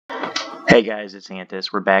Hey guys, it's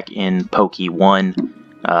Antusj. We're back in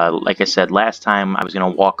PokeOne. Like I said last time, I was going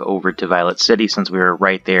to walk over to Violet City since we were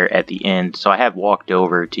right there at the end. So I have walked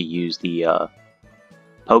over to use the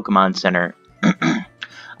Pokemon Center.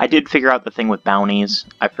 I did figure out the thing with bounties.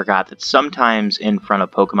 I forgot that sometimes in front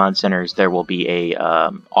of Pokemon Centers there will be a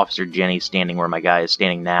Officer Jenny standing where my guy is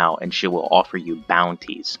standing now, and she will offer you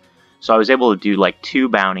bounties. So I was able to do like 2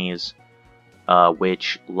 bounties.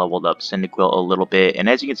 Which leveled up Cyndaquil a little bit. And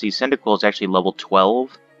as you can see, Cyndaquil is actually level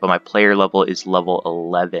 12, but my player level is level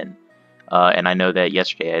 11. And I know that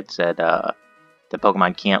yesterday I had said that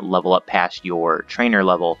Pokemon can't level up past your trainer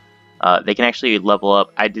level. They can actually level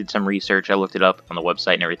up. I did some research. I looked it up on the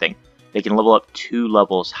website and everything. They can level up 2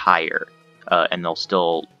 levels higher, and they'll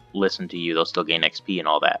still listen to you. They'll still gain XP and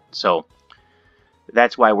all that. So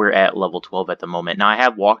that's why we're at level 12 at the moment. Now, I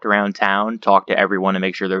have walked around town, talked to everyone to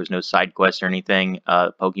make sure there was no side quests or anything.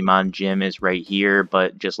 Pokemon Gym is right here,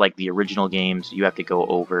 but just like the original games, you have to go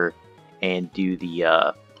over and do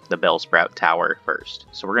the Bellsprout Tower first.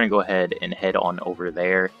 So we're going to go ahead and head on over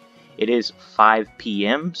there. It is 5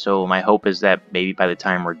 p.m., so my hope is that maybe by the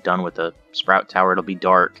time we're done with the Sprout Tower, it'll be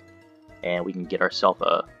dark, and we can get ourselves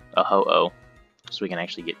a Ho-Oh, so we can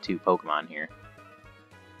actually get 2 Pokemon here.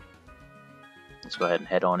 Let's go ahead and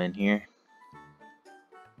head on in here.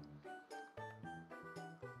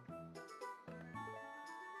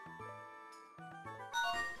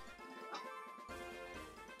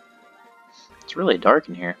 It's really dark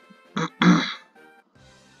in here. And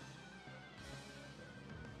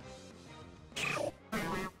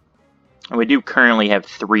we do currently have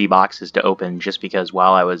 3 boxes to open just because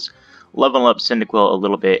while I was leveling up Cyndaquil a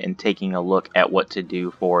little bit and taking a look at what to do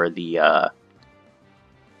for the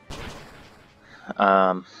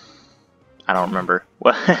I don't remember.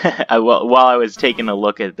 While I was taking a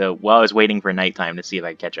look at while I was waiting for nighttime to see if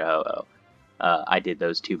I could catch a Ho-Oh, I did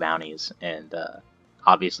those 2 bounties, and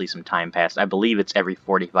obviously some time passed. I believe it's every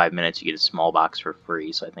 45 minutes you get a small box for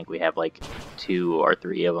free, so I think we have like 2 or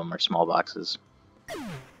 3 of them are small boxes.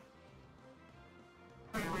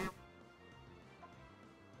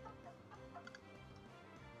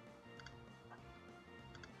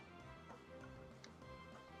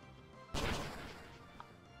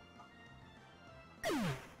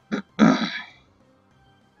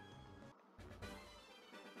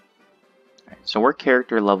 So we're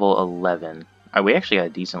character level 11. We actually got a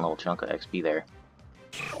decent little chunk of XP there.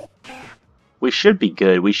 We should be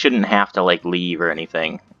good. We shouldn't have to like leave or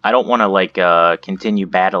anything. I don't want to like continue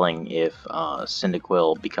battling if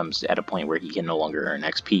Cyndaquil becomes at a point where he can no longer earn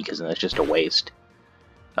XP, because then that's just a waste.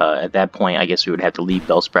 At that point, I guess we would have to leave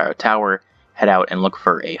Bellsprout Tower, head out and look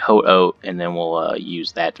for a Ho-Oh, and then we'll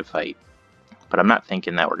use that to fight. But I'm not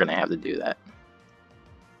thinking that we're going to have to do that.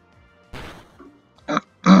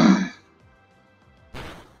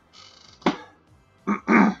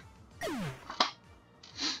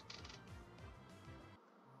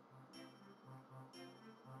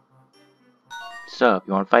 So, if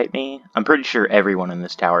you want to fight me, I'm pretty sure everyone in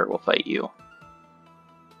this tower will fight you.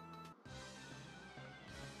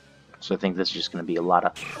 So I think this is just going to be a lot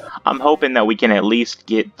of... I'm hoping that we can at least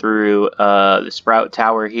get through the Sprout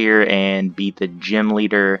Tower here and beat the gym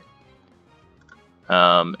leader.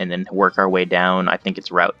 And then work our way down. I think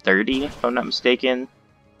it's Route 30, if I'm not mistaken.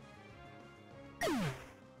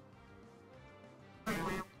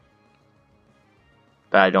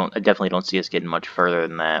 But I definitely don't see us getting much further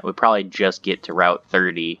than that. We'd probably just get to Route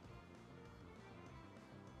 30.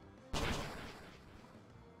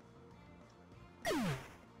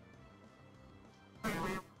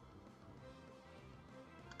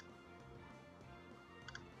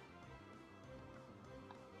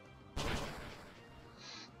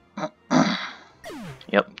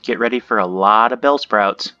 Yep, get ready for a lot of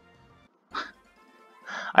Bellsprouts.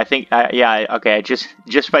 I think, yeah, okay,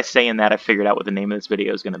 just by saying that, I figured out what the name of this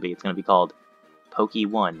video is going to be. It's going to be called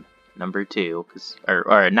PokeOne number 2,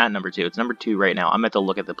 or not number 2, it's number 2 right now. I'm going to have to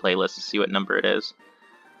look at the playlist to see what number it is.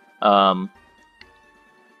 It'll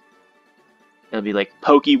be like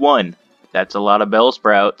PokeOne. That's a lot of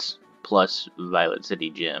Bellsprouts, plus Violet City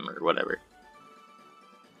Gym, or whatever.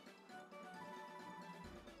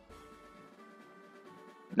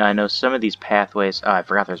 Now, I know some of these pathways... Oh, I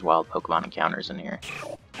forgot there's wild Pokemon encounters in here.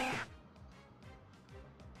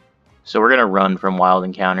 So we're going to run from wild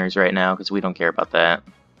encounters right now, because we don't care about that.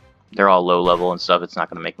 They're all low level and stuff. It's not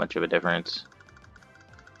going to make much of a difference.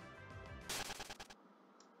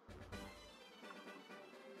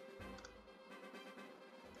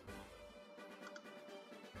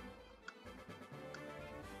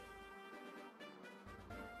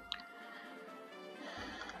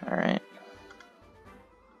 Alright.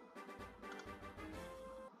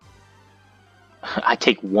 I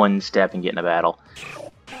take one step and get in a battle.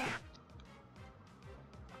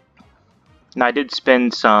 Now, I did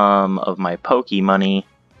spend some of my Poke money,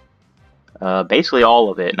 basically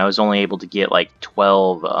all of it, and I was only able to get like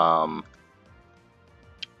 12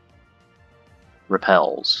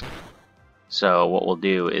 repels. So what we'll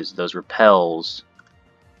do is those repels,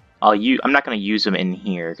 I'm not going to use them in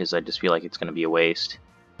here because I just feel like it's going to be a waste.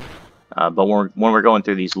 But when we're going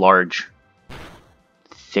through these large,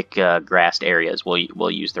 thick grassed areas,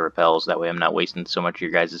 we'll use the repels. That way I'm not wasting so much of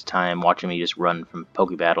your guys' time watching me just run from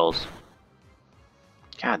Poke battles.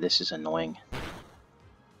 God, this is annoying.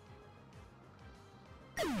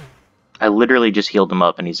 I literally just healed him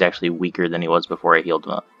up, and he's actually weaker than he was before I healed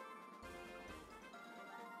him up.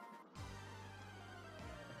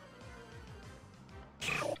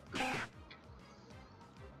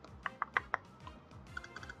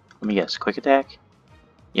 Let me guess, quick attack?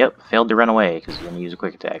 Yep, failed to run away because he's going to use a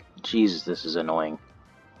quick attack. Jesus, this is annoying.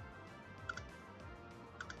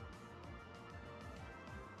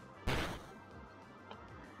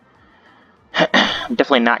 I'm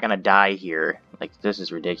definitely not going to die here. Like, this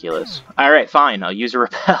is ridiculous. Alright, fine, I'll use a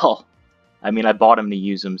repel. I mean, I bought him to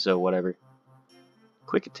use him, so whatever.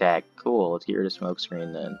 Quick attack. Cool, let's get rid of smoke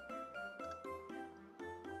screen then.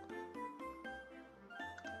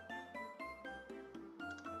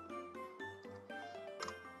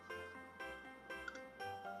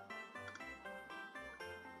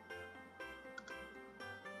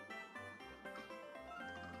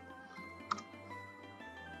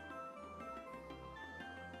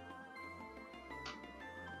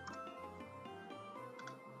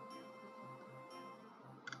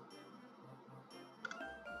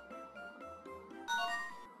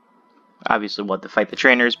 Obviously we'll have to fight the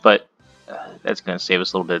trainers, but that's going to save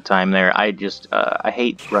us a little bit of time there. I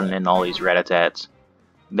hate running in all these rat-a-tats.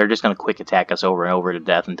 They're just going to quick attack us over and over to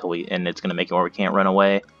death and it's going to make it where we can't run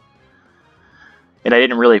away. And I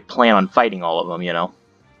didn't really plan on fighting all of them, you know.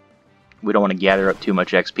 We don't want to gather up too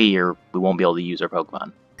much XP or we won't be able to use our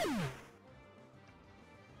Pokemon.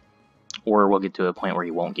 Or we'll get to a point where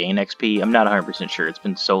he won't gain XP. I'm not 100% sure. It's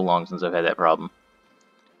been so long since I've had that problem.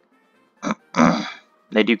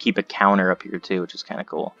 They do keep a counter up here too, which is kind of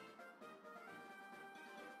cool.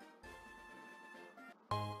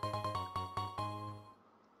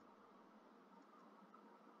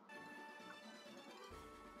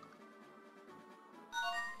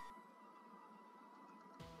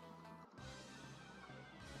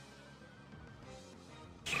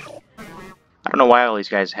 I don't know why all these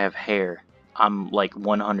guys have hair. I'm like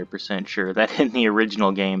 100% sure that in the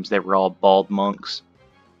original games they were all bald monks.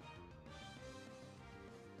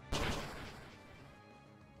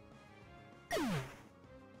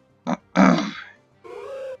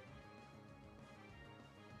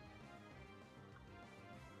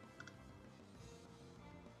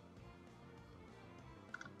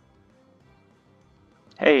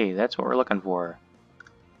 Hey, that's what we're looking for.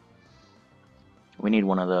 We need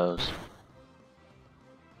one of those.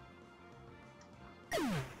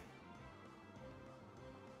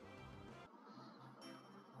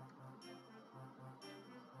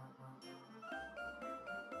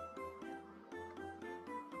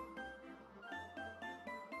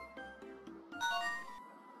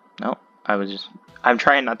 No, I'm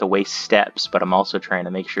trying not to waste steps, but I'm also trying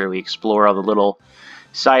to make sure we explore all the little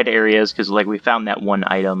side areas, because like we found that one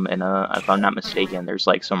item, and if I'm not mistaken, there's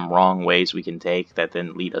like some wrong ways we can take that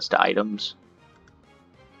then lead us to items.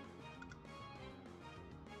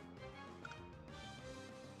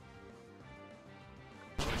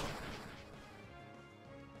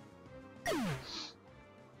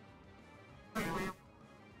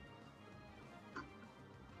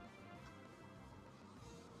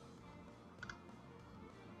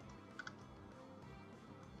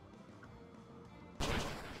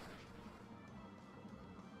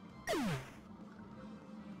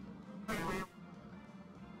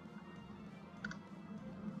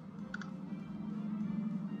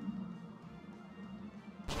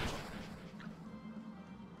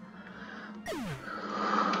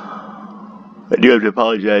 I do have to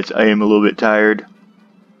apologize. I am a little bit tired.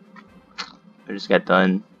 I just got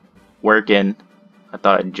done working. I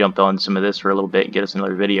thought I'd jump on some of this for a little bit and get us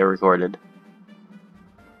another video recorded.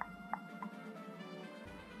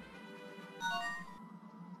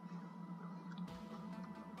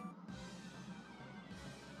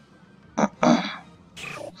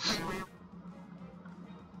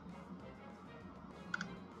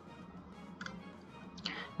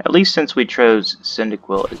 At least since we chose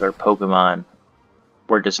Cyndaquil as our Pokemon,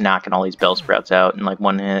 we're just knocking all these Bellsprouts out in like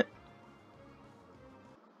one hit.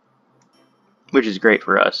 Which is great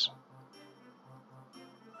for us.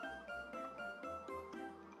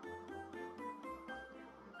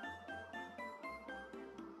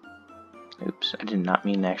 Oops, I did not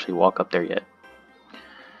mean to actually walk up there yet.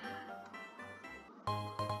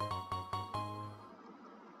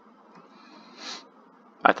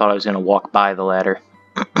 I thought I was going to walk by the ladder.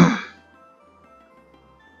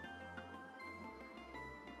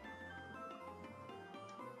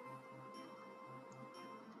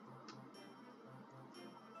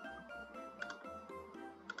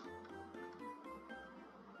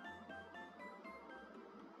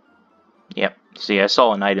 Yep, see, I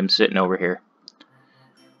saw an item sitting over here.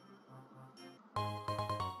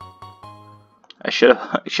 I should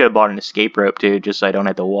have bought an escape rope too, just so I don't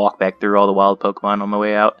have to walk back through all the wild Pokemon on my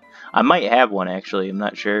way out. I might have one actually, I'm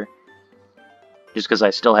not sure. Just because I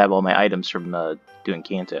still have all my items from doing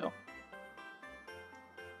Kanto.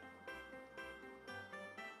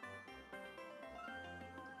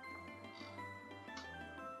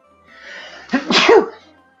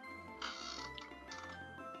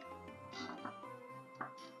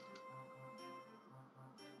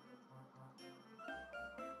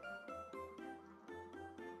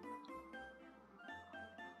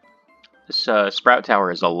 This Sprout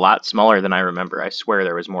Tower is a lot smaller than I remember. I swear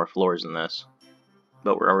there was more floors than this.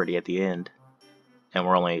 But we're already at the end. And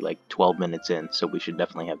we're only like 12 minutes in, so we should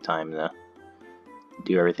definitely have time to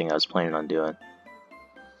do everything I was planning on doing.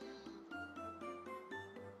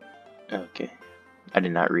 Okay. I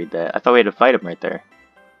did not read that. I thought we had to fight him right there.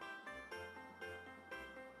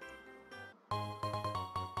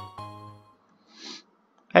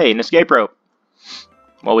 Hey, an escape rope!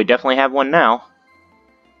 Well, we definitely have one now.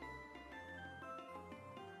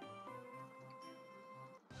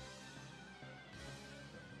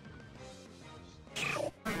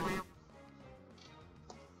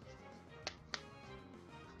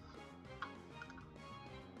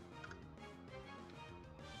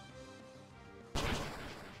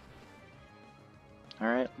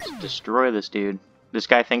 Alright, let's destroy this dude. This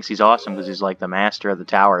guy thinks he's awesome because he's like the master of the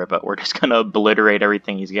tower, but we're just gonna obliterate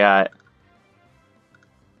everything he's got.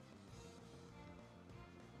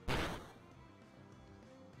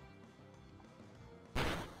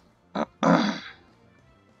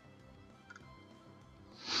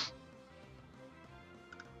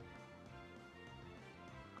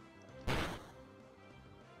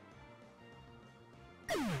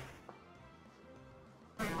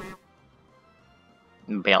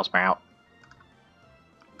 Bellsprout.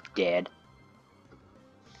 Dead.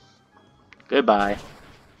 Goodbye.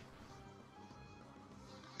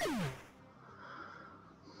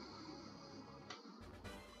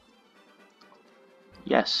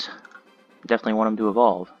 Yes. Definitely want him to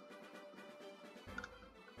evolve.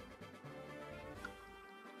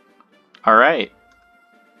 Alright.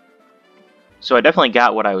 So I definitely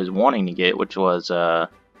got what I was wanting to get, which was,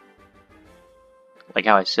 like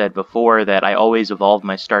how I said before, that I always evolve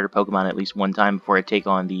my starter Pokemon at least one time before I take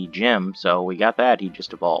on the gym, so we got that. He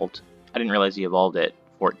just evolved. I didn't realize he evolved at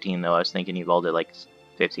 14, though. I was thinking he evolved at like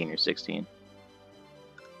 15 or 16.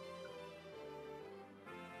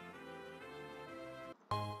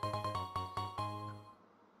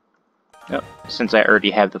 Oh, since I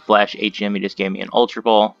already have the Flash HM, he just gave me an Ultra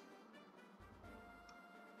Ball.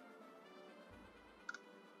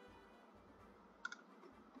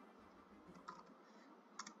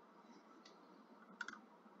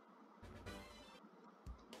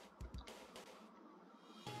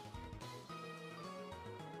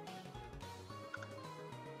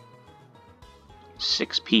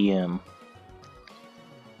 $6 p.m.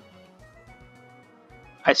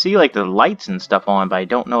 I see like the lights and stuff on, but I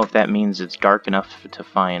don't know if that means it's dark enough to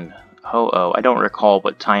find Ho-Oh. I don't recall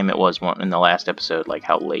what time it was in the last episode, like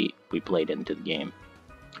how late we played into the game.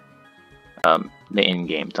 The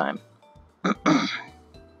in-game time.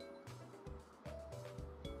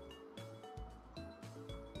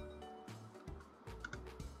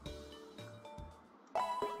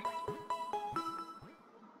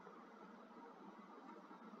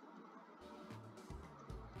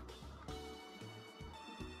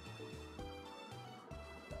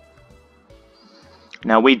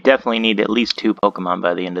 Now, we definitely need at least 2 Pokemon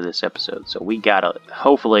by the end of this episode, so we gotta...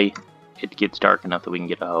 Hopefully, it gets dark enough that we can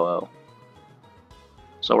get a Ho-Oh.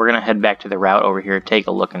 So we're gonna head back to the route over here, take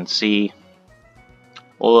a look and see.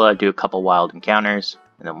 We'll do a couple wild encounters,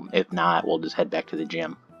 and then if not, we'll just head back to the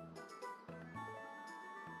gym.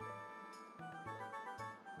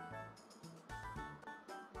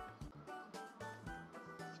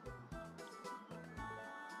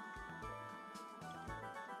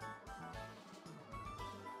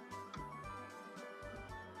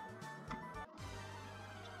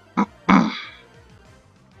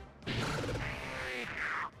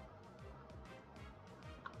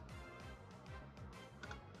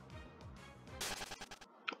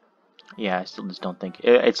 Yeah, I still just don't think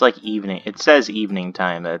it's like evening. It says evening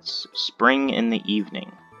time. That's spring in the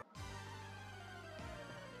evening.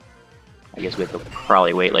 I guess we have to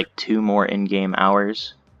probably wait like 2 more in-game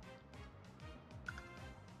hours.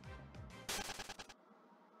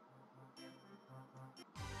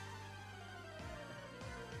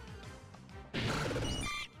 Yeah,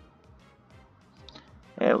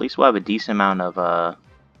 at least we'll have a decent amount of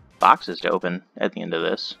boxes to open at the end of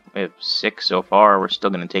this. We have 6 so far. We're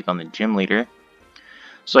still going to take on the gym leader.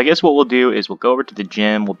 So I guess what we'll do is we'll go over to the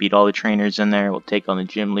gym. We'll beat all the trainers in there. We'll take on the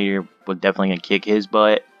gym leader. We're definitely going to kick his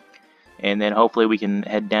butt. And then hopefully we can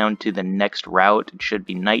head down to the next route. It should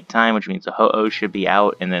be nighttime, which means the Ho-Oh should be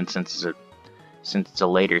out. And then since it's a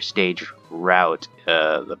later stage route,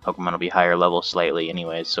 the Pokemon will be higher level slightly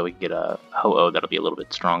anyways. So we can get a Ho-Oh that'll be a little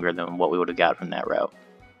bit stronger than what we would have got from that route.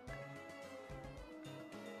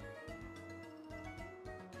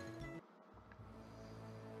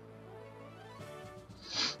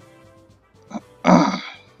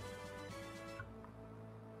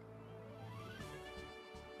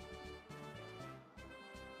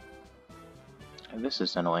 This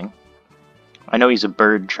is annoying. I know he's a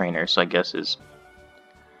bird trainer, so I guess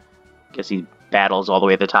he battles all the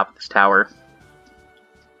way at the top of this tower.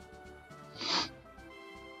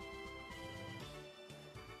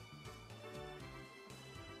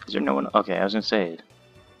 Is there no one? Okay, I was gonna say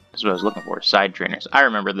this is what I was looking for. Side trainers. I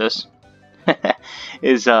remember this.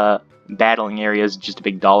 Is battling area is just a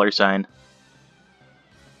big dollar sign.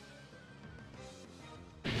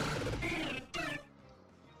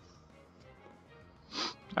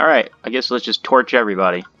 Alright, I guess let's just torch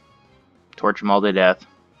everybody. Torch them all to death.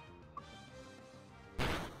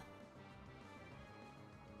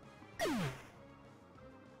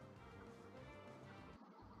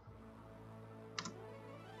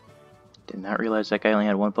 Did not realize that guy only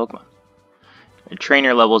had 1 Pokemon. The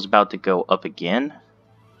trainer level is about to go up again.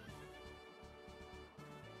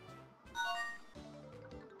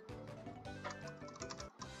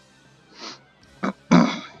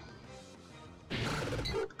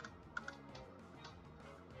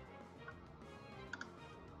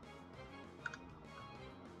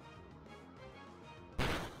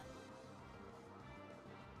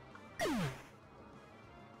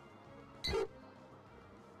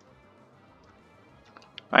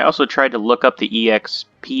 I also tried to look up the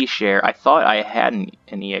EXP share. I thought I had an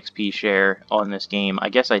EXP share on this game. I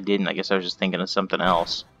guess I didn't. I guess I was just thinking of something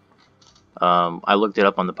else. I looked it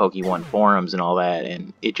up on the PokeOne forums and all that,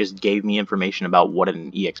 and it just gave me information about what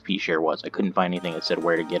an EXP share was. I couldn't find anything that said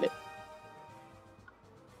where to get it.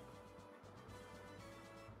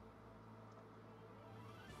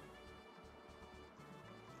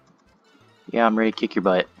 Yeah, I'm ready to kick your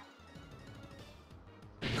butt.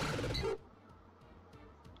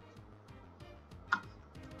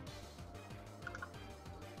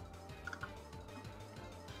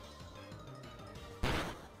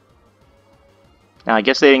 Now, I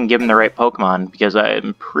guess they didn't give him the right Pokemon, because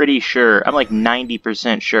I'm pretty sure, I'm like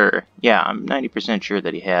 90% sure, yeah, I'm 90% sure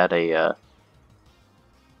that he had a,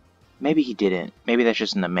 maybe he didn't, maybe that's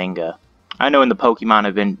just in the manga. I know in the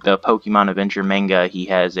Pokemon Adventure manga, he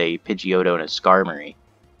has a Pidgeotto and a Skarmory.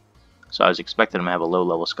 So I was expecting him to have a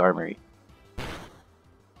low-level Skarmory.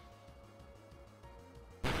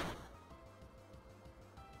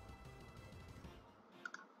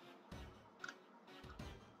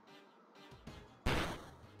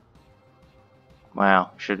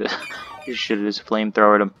 Wow, should have just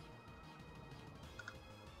flamethrowered him.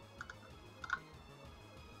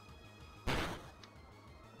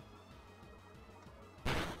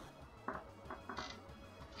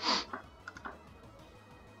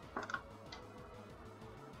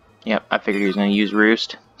 Yep, I figured he was going to use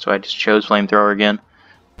Roost, so I just chose Flamethrower again.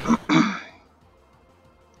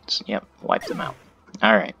 Yep, wiped him out.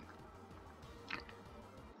 Alright.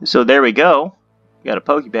 So there we go. We got a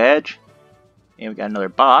Poke Badge. And we got another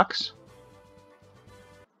box.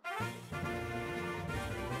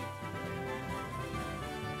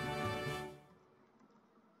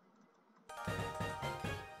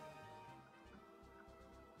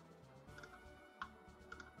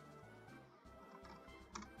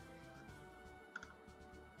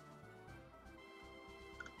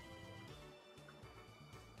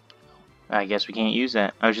 I guess we can't use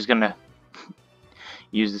that. I was just gonna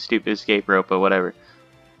use the stupid escape rope, but whatever.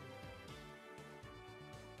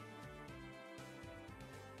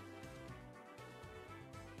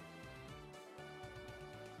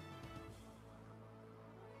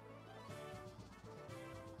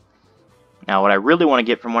 Now, what I really want to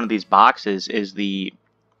get from one of these boxes is the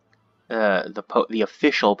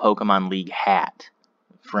official Pokemon League hat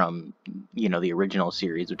from, you know, the original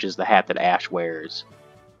series, which is the hat that Ash wears.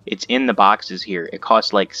 It's in the boxes here. It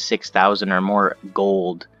costs like 6,000 or more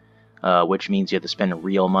gold, which means you have to spend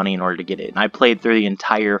real money in order to get it. And I played through the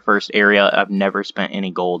entire first area. I've never spent any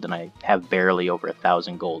gold, and I have barely over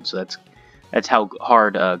 1,000 gold. So that's how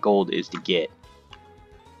hard gold is to get.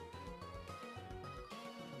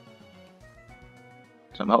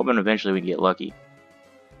 So I'm hoping eventually we can get lucky.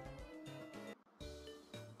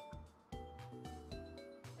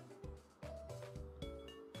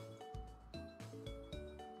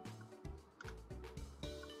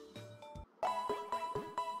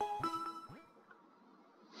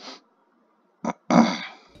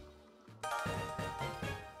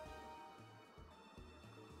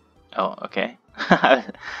 Oh, okay.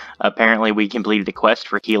 Apparently we completed the quest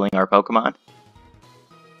for healing our Pokemon.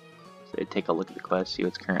 So take a look at the quest, see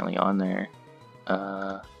what's currently on there.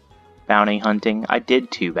 Bounty hunting. I did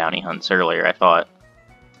 2 bounty hunts earlier, I thought.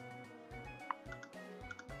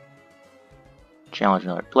 Challenge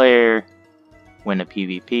another player. Win a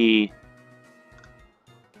PvP.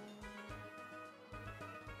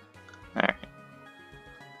 Alright.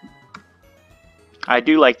 I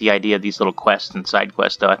do like the idea of these little quests and side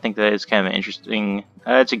quests, though. I think that is kind of interesting.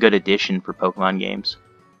 It's a good addition for Pokemon games.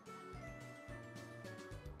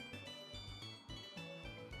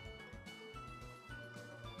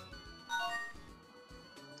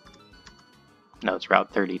 No, it's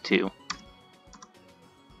Route 32.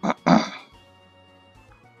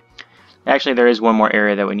 Actually, there is one more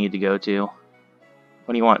area that we need to go to.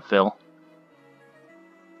 What do you want, Phil?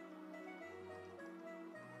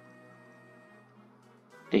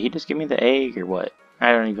 Did he just give me the egg or what?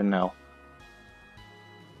 I don't even know.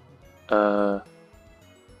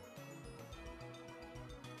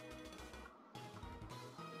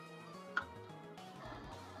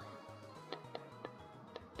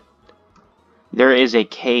 There is a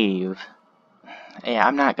cave. Yeah,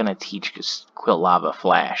 I'm not gonna teach Quilava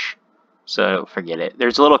Flash, so forget it.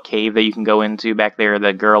 There's a little cave that you can go into back there.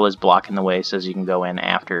 The girl is blocking the way, says you can go in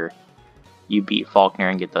after you beat Faulkner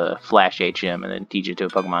and get the Flash HM and then teach it to a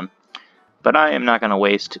Pokemon. But I am not going to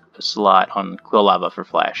waste a slot on Quilava for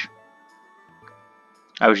Flash.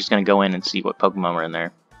 I was just going to go in and see what Pokemon were in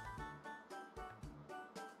there.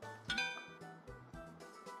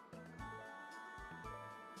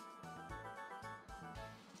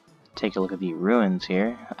 Take a look at the ruins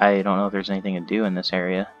here. I don't know if there's anything to do in this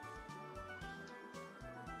area.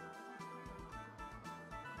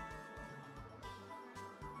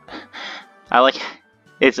 I like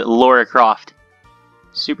it's Laura Croft.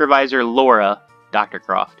 Supervisor Laura, Dr.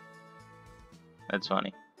 Croft. That's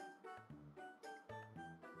funny.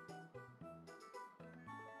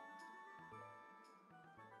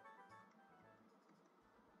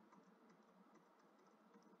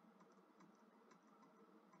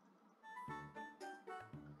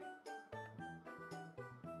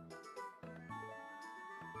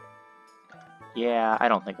 Yeah, I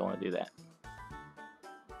don't think I want to do that.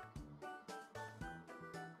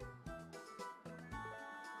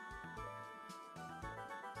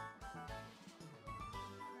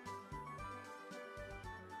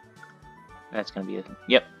 That's gonna be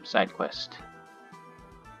a side quest.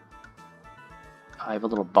 I have a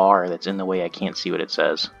little bar that's in the way. I can't see what it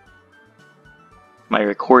says. My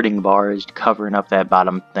recording bar is covering up that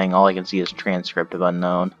bottom thing. All I can see is transcript of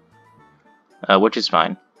unknown, which is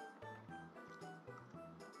fine.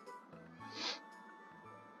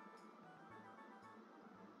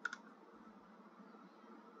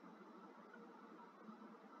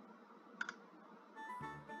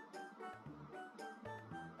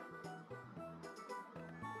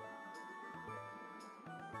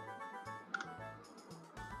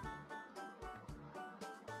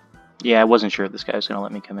 Yeah, I wasn't sure if this guy was going to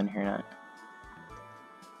let me come in here or not.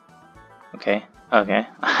 Okay, okay.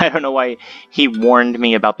 I don't know why he warned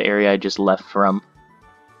me about the area I just left from.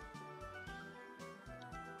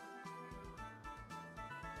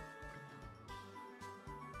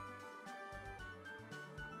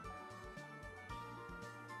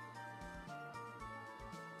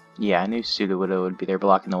 Yeah, I knew Sudowoodo would be there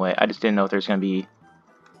blocking the way. I just didn't know if there's going to be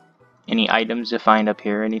any items to find up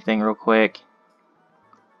here or anything real quick.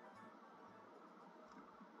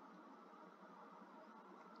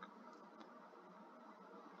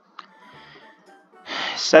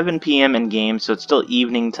 $7 p.m. in game, so it's still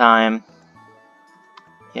evening time.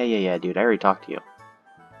 Yeah, dude, I already talked to you.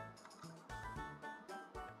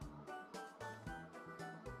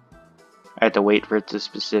 I have to wait for it to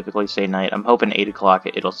specifically say night. I'm hoping 8 o'clock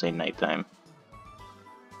it'll say nighttime.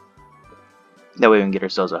 That way we can get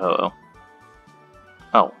ourselves a Ho-Oh.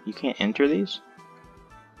 Oh, you can't enter these?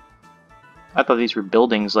 I thought these were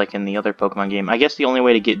buildings like in the other Pokemon game. I guess the only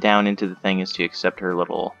way to get down into the thing is to accept her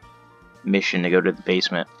little mission to go to the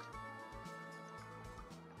basement.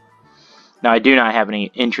 Now, I do not have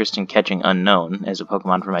any interest in catching Unknown as a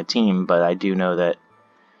Pokemon for my team, but I do know that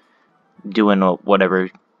doing whatever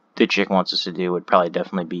the chick wants us to do would probably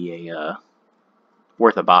definitely be a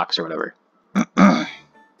worth a box or whatever.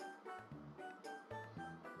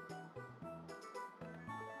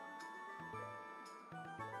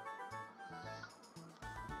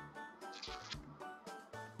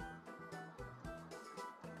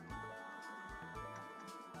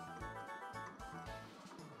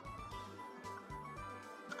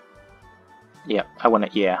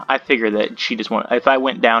 Yeah, I figured that she just want. If I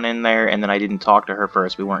went down in there and then I didn't talk to her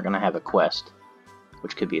first, we weren't gonna have a quest,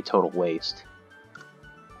 which could be a total waste.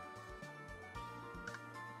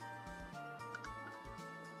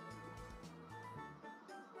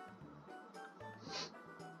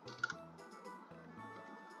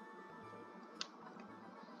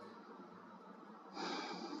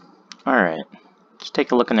 Alright, just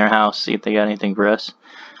take a look in their house, see if they got anything for us.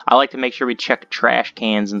 I like to make sure we check trash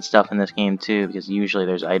cans and stuff in this game too, because usually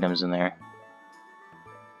there's items in there.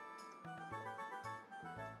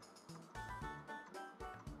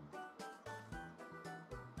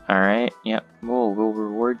 Alright, yep. Whoa, we'll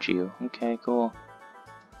reward you. Okay, cool.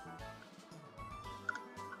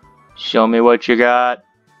 Show me what you got.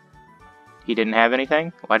 He didn't have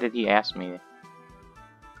anything? Why did he ask me?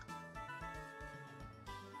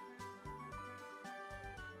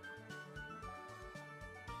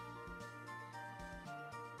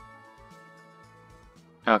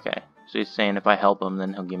 Okay, so he's saying if I help him,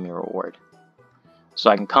 then he'll give me a reward. So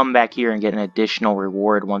I can come back here and get an additional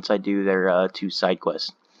reward once I do their 2 side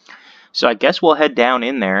quests. So I guess we'll head down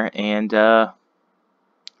in there and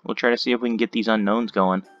we'll try to see if we can get these unknowns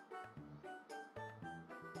going.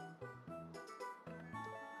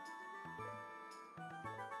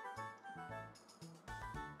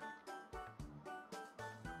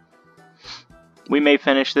 We may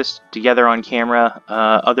finish this together on camera,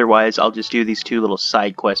 otherwise I'll just do these 2 little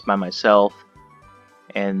side quests by myself,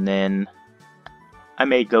 and then I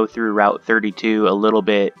may go through Route 32 a little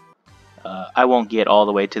bit. I won't get all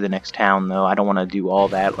the way to the next town though. I don't want to do all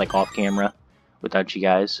that like off camera without you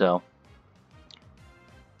guys, so.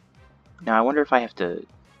 Now I wonder if I have to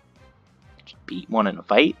beat one in a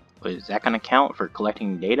fight? Is that going to count for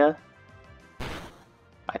collecting data?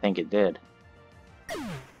 I think it did.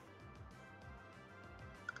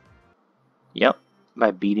 Yep,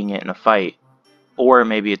 by beating it in a fight. Or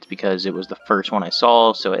maybe it's because it was the first one I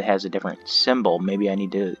saw, so it has a different symbol. Maybe I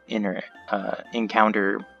need to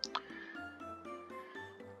encounter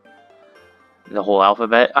the whole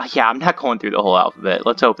alphabet. Yeah, I'm not going through the whole alphabet.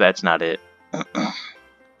 Let's hope that's not it.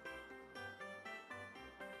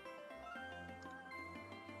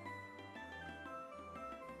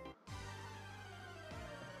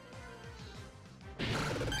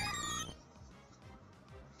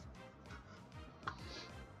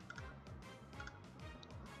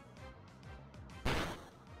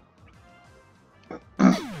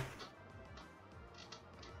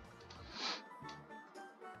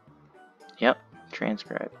 Yep,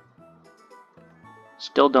 transcribe.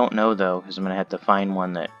 Still don't know though, because I'm going to have to find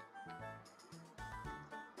one that...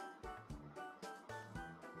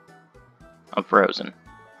 I'm frozen.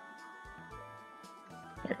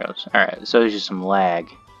 There it goes. Alright, so there's just some lag.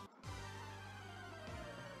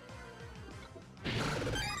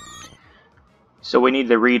 So we need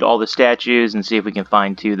to read all the statues and see if we can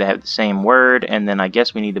find 2 that have the same word, and then I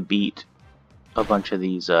guess we need to beat a bunch of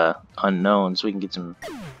these unknowns so we can get some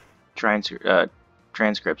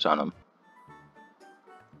transcripts on them.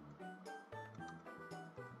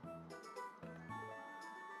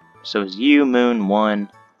 So it's you, Moon 1,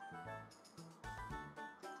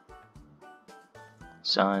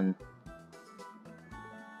 Sun.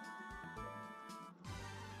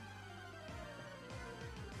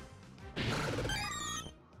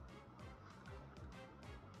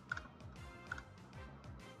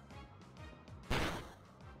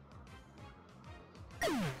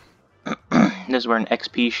 This is where an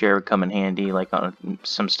XP share would come in handy, like on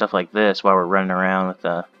some stuff like this while we're running around with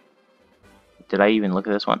the... Did I even look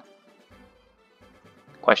at this one?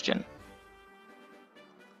 Question.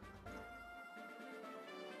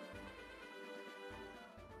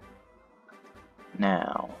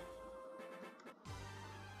 Now.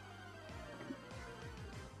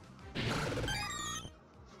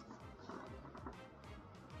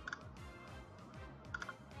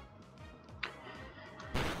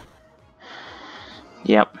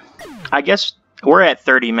 Yep. I guess we're at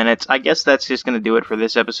 30 minutes. I guess that's just going to do it for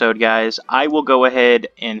this episode, guys. I will go ahead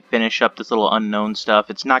and finish up this little unknown stuff.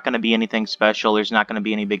 It's not going to be anything special. There's not going to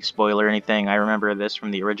be any big spoiler or anything. I remember this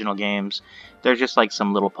from the original games. There's just like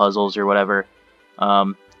some little puzzles or whatever.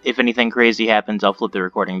 If anything crazy happens, I'll flip the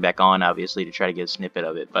recording back on, obviously, to try to get a snippet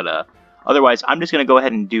of it. But otherwise, I'm just going to go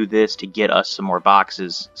ahead and do this to get us some more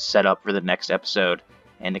boxes set up for the next episode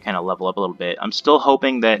and to kind of level up a little bit. I'm still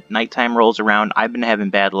hoping that nighttime rolls around. I've been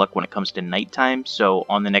having bad luck when it comes to nighttime, so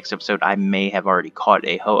on the next episode, I may have already caught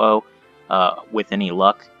a Ho-Oh with any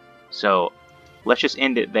luck. So let's just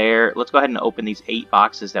end it there. Let's go ahead and open these 8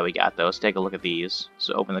 boxes that we got, though. Let's take a look at these.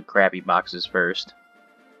 So open the crappy boxes first.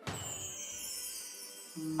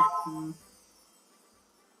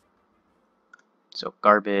 So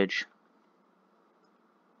garbage.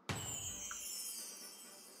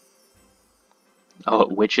 Oh,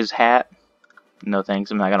 a witch's hat? No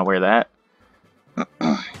thanks, I'm not gonna wear that.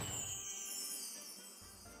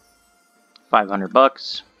 500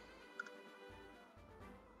 bucks.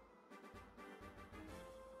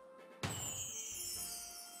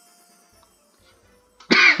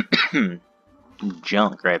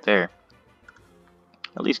 Junk right there.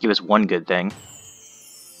 At least give us one good thing.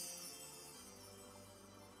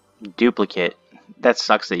 Duplicate. That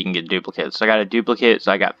sucks that you can get duplicates. So I got a duplicate,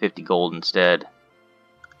 so I got 50 gold instead.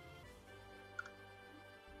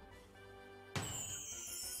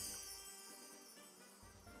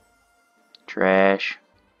 Trash.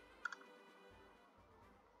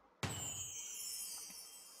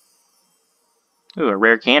 Ooh, a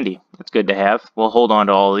rare candy. That's good to have. We'll hold on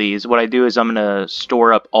to all these. What I do is I'm going to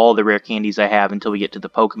store up all the rare candies I have until we get to the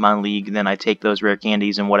Pokemon League. Then I take those rare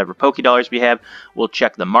candies and whatever Pokédollars we have, we'll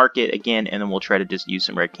check the market again, and then we'll try to just use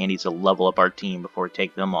some rare candies to level up our team before we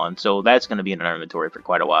take them on. So that's going to be in our inventory for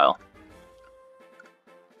quite a while.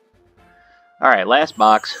 Alright, last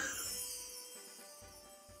box.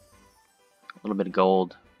 A little bit of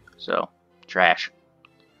gold. So, trash.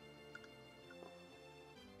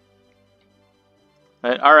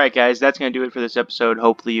 But alright guys, that's going to do it for this episode.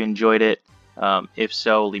 Hopefully you enjoyed it. If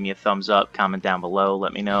so, leave me a thumbs up, comment down below,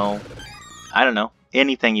 let me know. I don't know,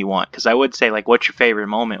 anything you want. Because I would say like what your favorite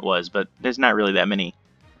moment was, but there's not really that many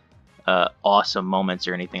awesome moments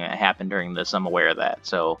or anything that happened during this. I'm aware of that,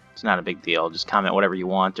 so it's not a big deal. Just comment whatever you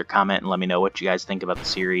want, or comment and let me know what you guys think about the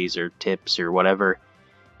series, or tips, or whatever.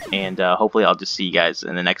 And hopefully I'll just see you guys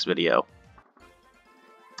in the next video.